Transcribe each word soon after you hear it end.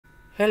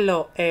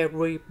Hello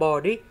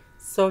everybody,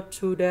 so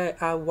today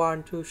I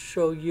want to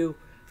show you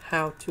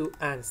how to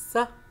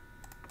answer.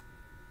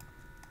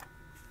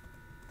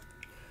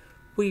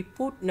 We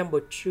put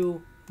number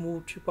 2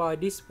 multiply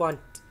this one,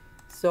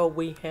 so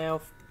we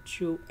have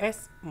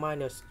 2x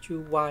minus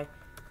 2y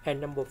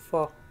and number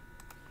 4.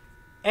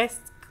 S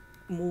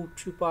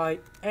multiply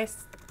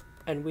s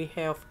and we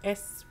have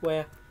s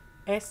squared,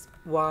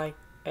 sy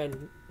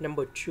and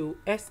number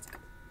 2s.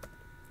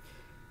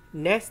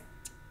 Next,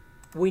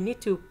 we need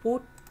to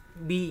put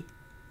b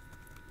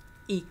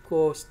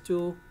equals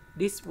to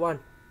this one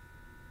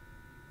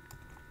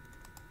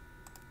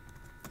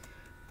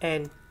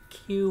and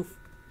q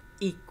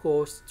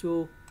equals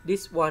to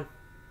this one.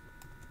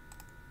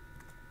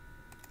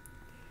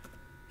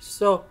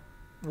 So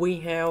we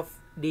have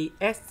the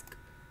s.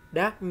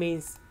 That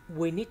means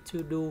we need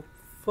to do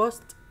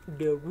first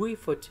the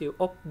derivative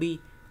of b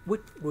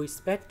with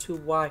respect to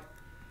y.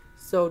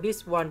 So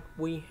this one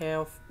we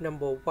have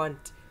number 1,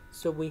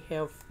 so we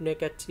have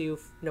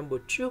negative number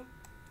 2.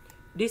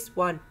 This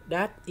one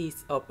that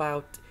is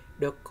about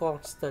the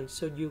constant,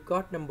 so you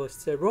got number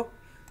 0.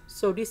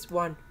 So this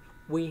one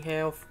we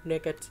have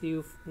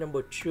negative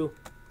number 2.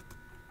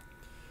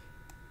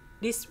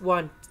 This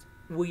one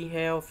we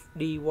have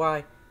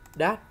dy.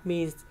 That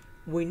means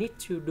we need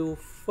to do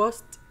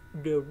first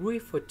the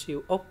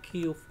derivative of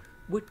q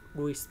with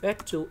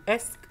respect to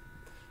s.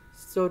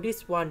 So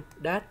this one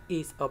that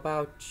is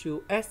about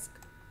 2s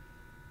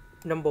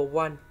number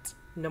 1.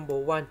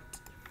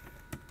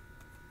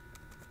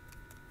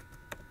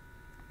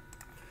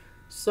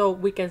 So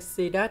we can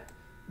see that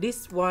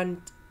this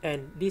one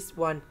and this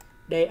one,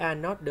 they are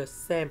not the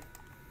same.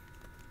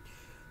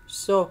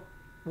 So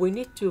we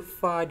need to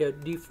find the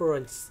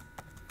difference.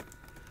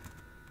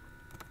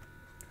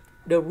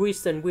 The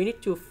reason we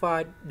need to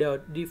find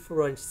the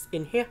difference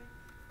in here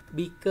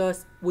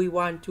because we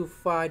want to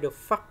find the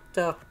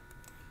factor.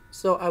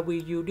 So I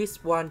will use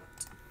this one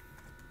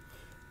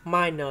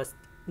minus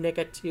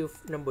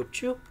negative number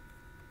 2.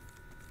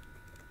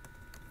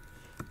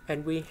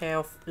 And we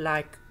have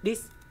like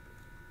this.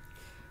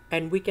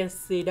 And we can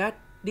see that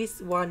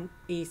this one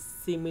is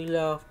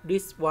similar to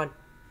this one.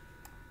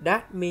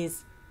 That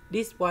means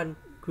this one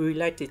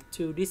related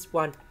to this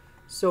one.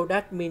 So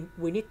that means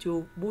we need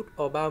to put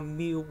about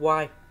mu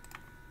y.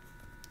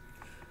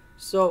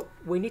 So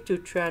we need to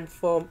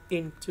transform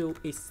into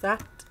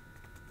exact.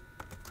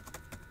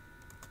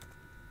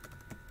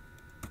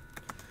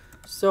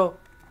 So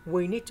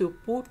we need to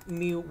put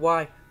mu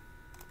y.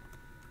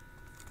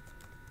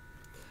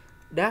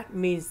 That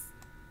means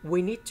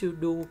we need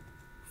to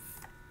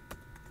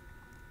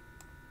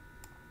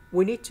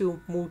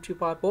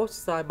multiply both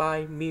sides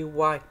by mu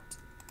y.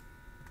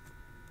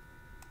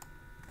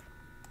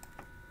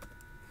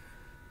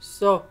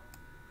 So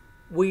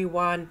we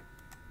want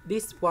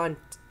this one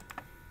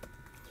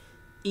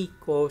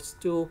equals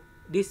to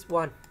this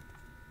one.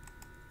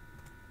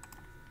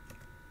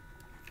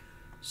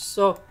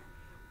 So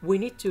we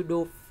need to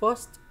do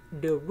first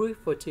the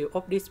derivative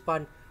of this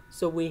one.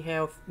 So we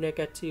have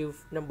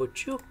negative number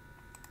 2.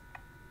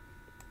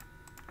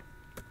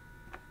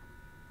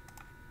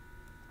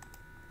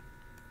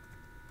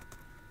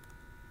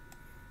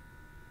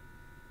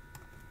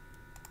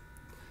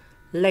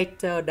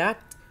 Later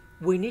that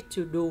we need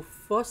to do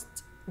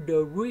first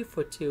the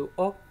derivative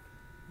of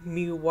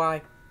mu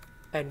y,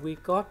 and we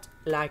got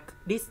like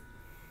this.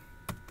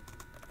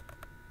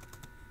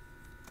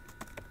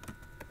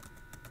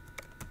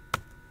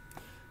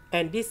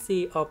 And this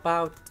is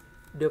about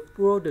the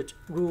product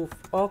rule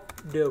of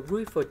the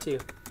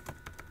derivative.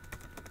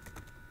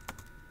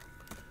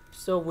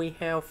 So we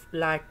have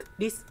like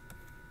this.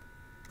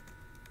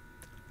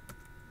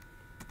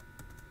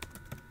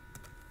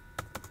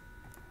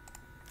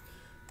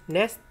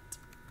 Next,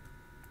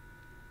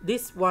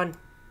 this one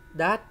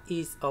that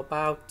is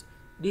about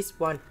this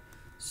one.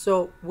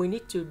 So we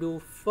need to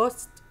do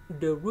first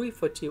the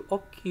derivative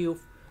of q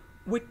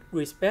with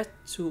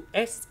respect to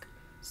s.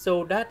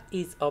 So that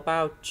is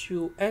about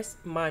 2s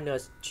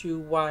minus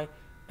 2y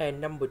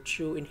and number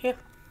 2 in here.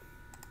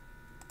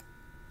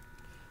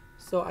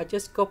 So I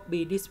just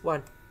copy this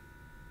one.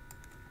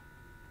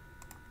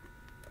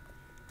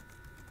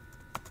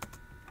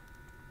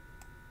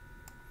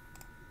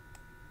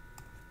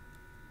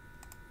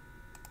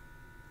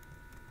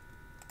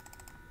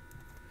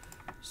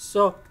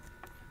 So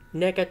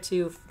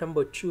negative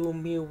number 2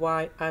 mu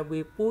y I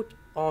will put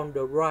on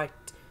the right.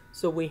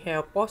 So we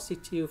have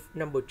positive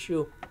number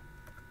 2.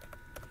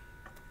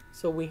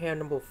 So we have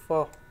number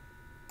 4.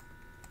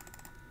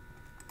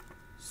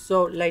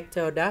 So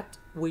later that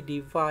we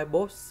divide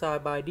both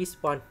sides by this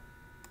one.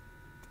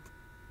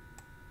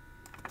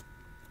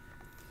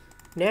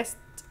 Next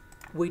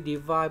we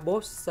divide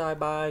both sides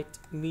by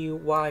mu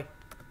y.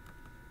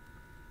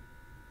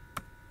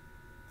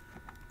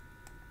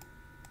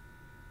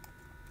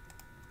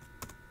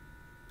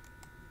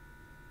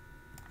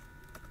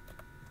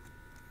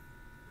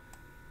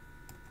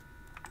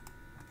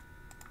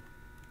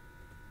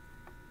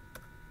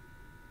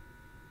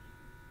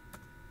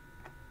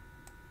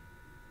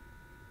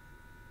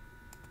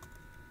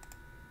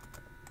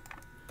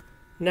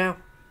 Now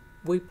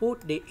we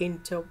put the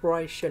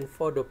integration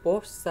for the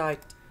both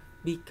sides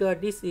because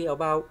this is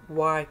about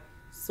y,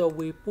 so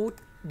we put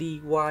dy.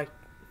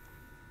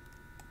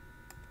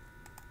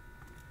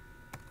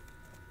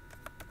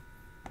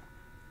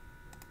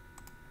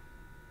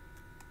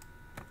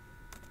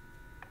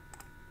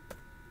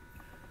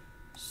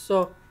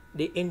 So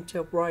the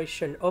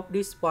integration of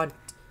this one,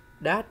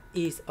 that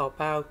is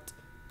about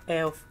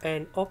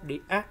Ln of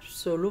the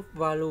absolute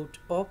value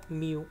of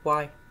mu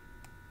y.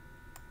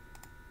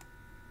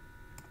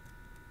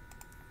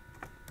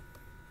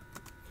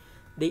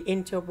 The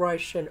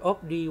integration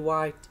of dy,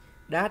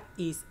 that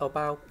is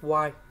about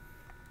y.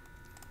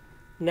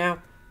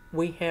 Now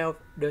we have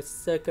the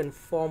second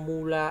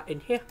formula in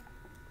here.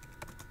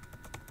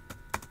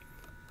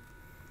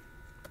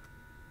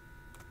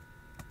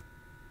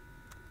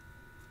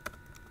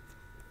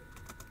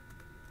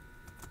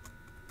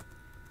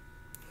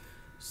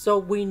 So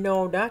we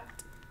know that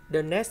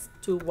the next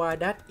to y,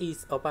 that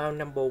is about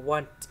number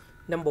 1.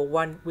 Number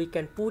 1, we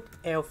can put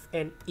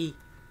Ln e.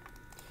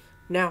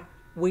 Now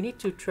we need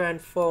to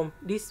transform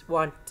this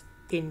one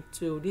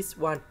into this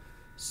one.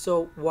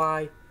 So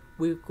y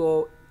will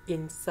go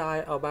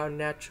inside about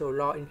natural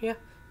log in here,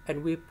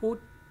 and we put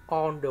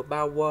on the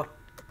power.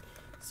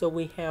 So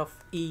we have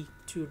e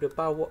to the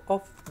power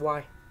of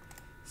y.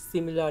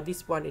 Similar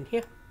this one in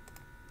here.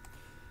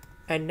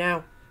 And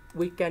now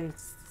we can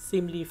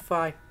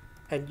simplify,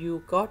 and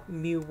you got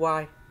mu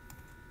y.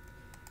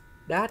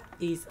 That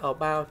is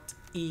about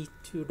e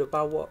to the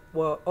power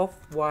of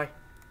y.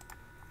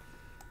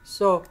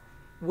 So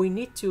we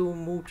need to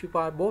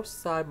multiply both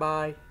sides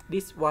by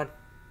this one.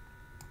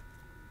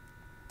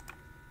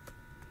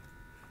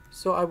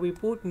 So I will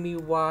put mu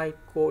y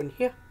go in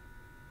here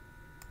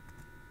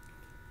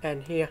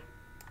and here.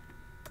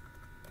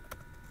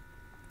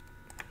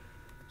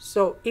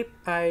 So if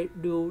I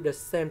do the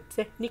same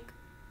technique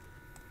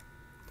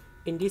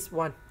in this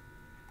one,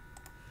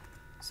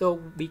 so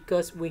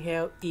because we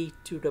have e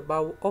to the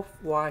power of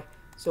y,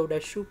 so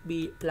that should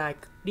be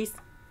like this.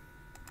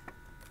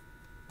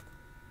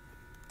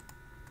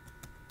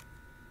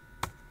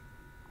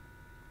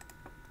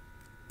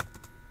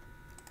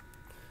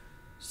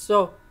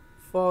 So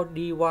for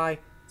dy,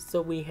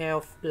 so we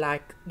have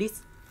like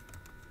this.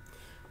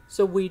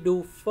 So we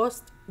do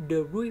first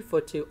the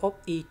derivative of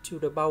e to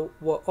the power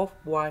of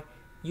y.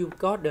 You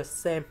got the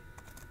same.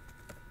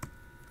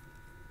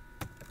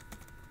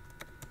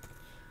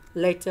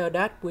 Later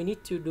that we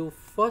need to do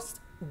first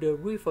the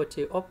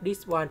derivative of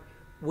this one.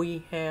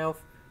 We have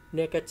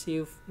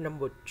negative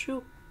number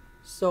 2.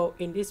 So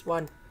in this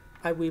one,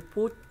 I will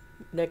put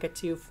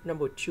negative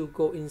number 2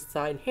 go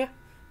inside here,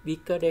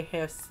 because they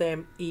have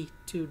same e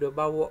to the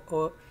power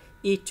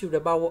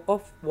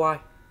of y.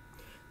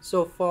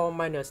 So 4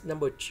 minus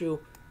number 2,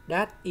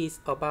 that is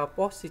about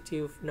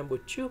positive number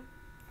 2.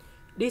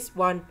 This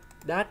one,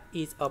 that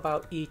is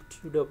about e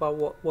to the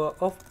power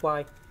of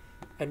y.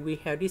 And we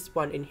have this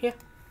one in here.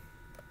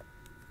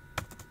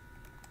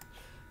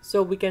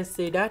 So we can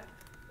say that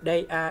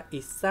they are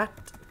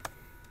exact.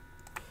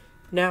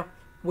 Now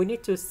we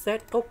need to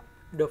set up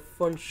the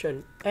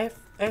function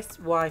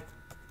f(x,y)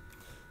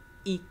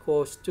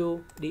 equals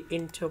to the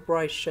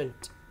integration.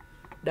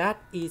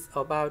 That is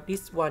about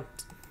this one.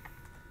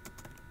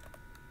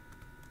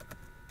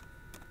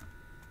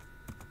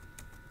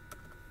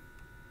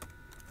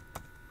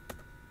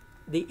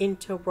 The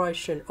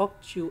integration of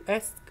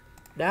 2x,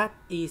 that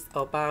is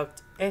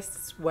about x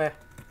squared.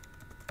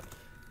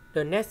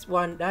 The next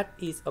one, that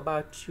is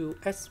about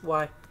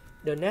 2xy.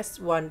 The next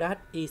one, that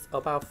is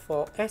about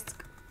 4x.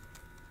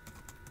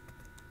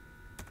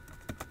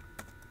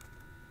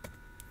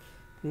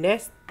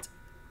 Next,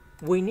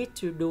 we need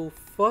to do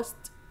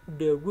first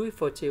the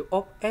derivative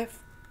of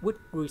f with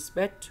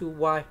respect to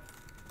y.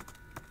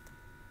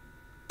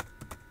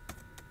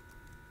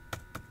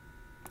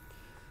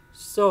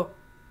 So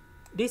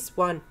this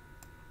one,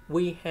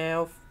 we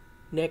have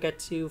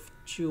negative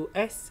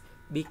 2x,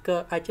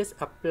 because I just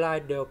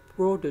applied the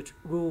product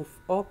rule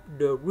of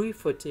the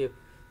derivative.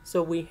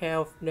 So we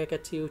have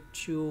negative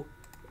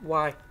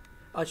 2y,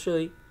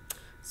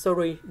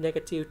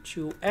 negative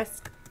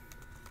 2x.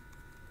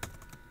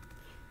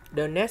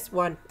 The next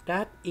one,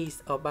 that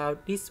is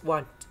about this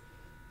one.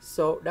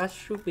 So that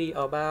should be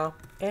about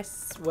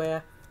x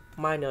squared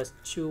minus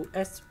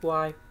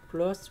 2xy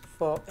plus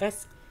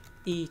 4x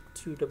e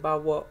to the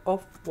power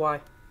of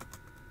y.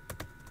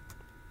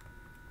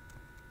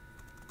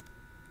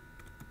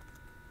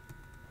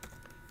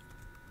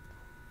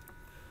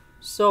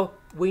 So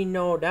we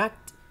know that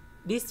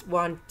this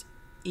one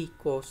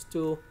equals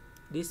to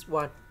this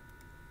one.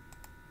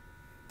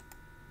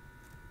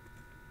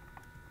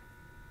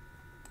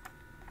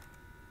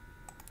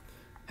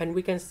 And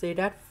we can say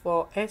that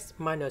for x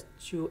minus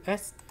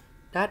 2x,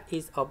 that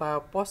is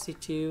about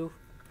positive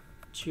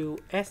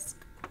 2x.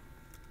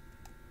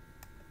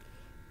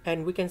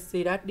 And we can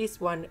see that this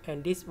one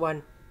and this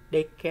one,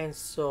 they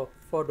cancel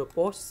for the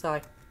both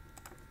sides.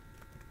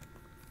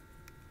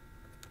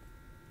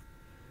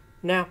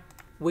 Now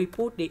we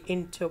put the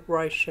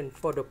integration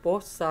for the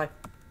both sides.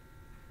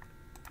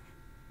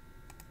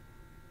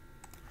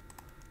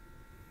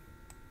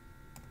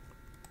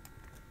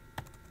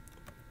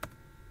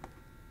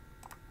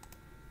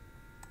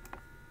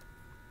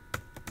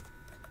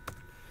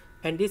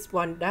 and this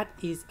one that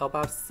is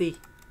about c.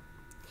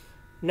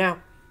 Now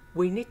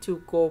we need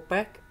to go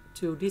back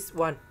to this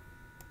one.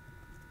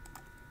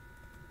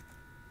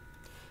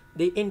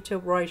 The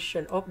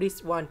integration of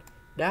this one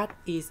that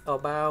is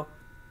about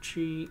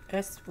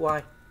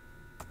 3xy.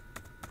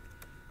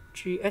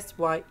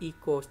 3xy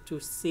equals to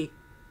c,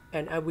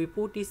 and I will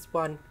put this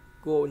one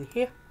go in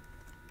here.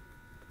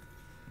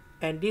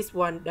 And this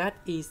one that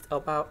is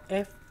about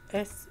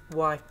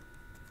fxy.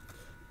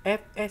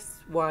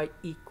 fxy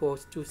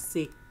equals to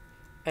c,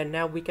 and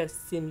now we can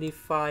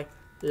simplify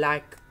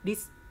like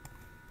this.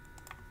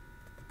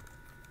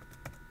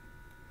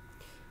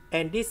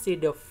 And this is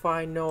the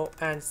final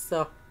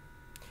answer.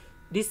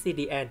 This is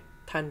the end.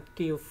 Thank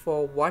you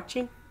for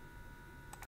watching.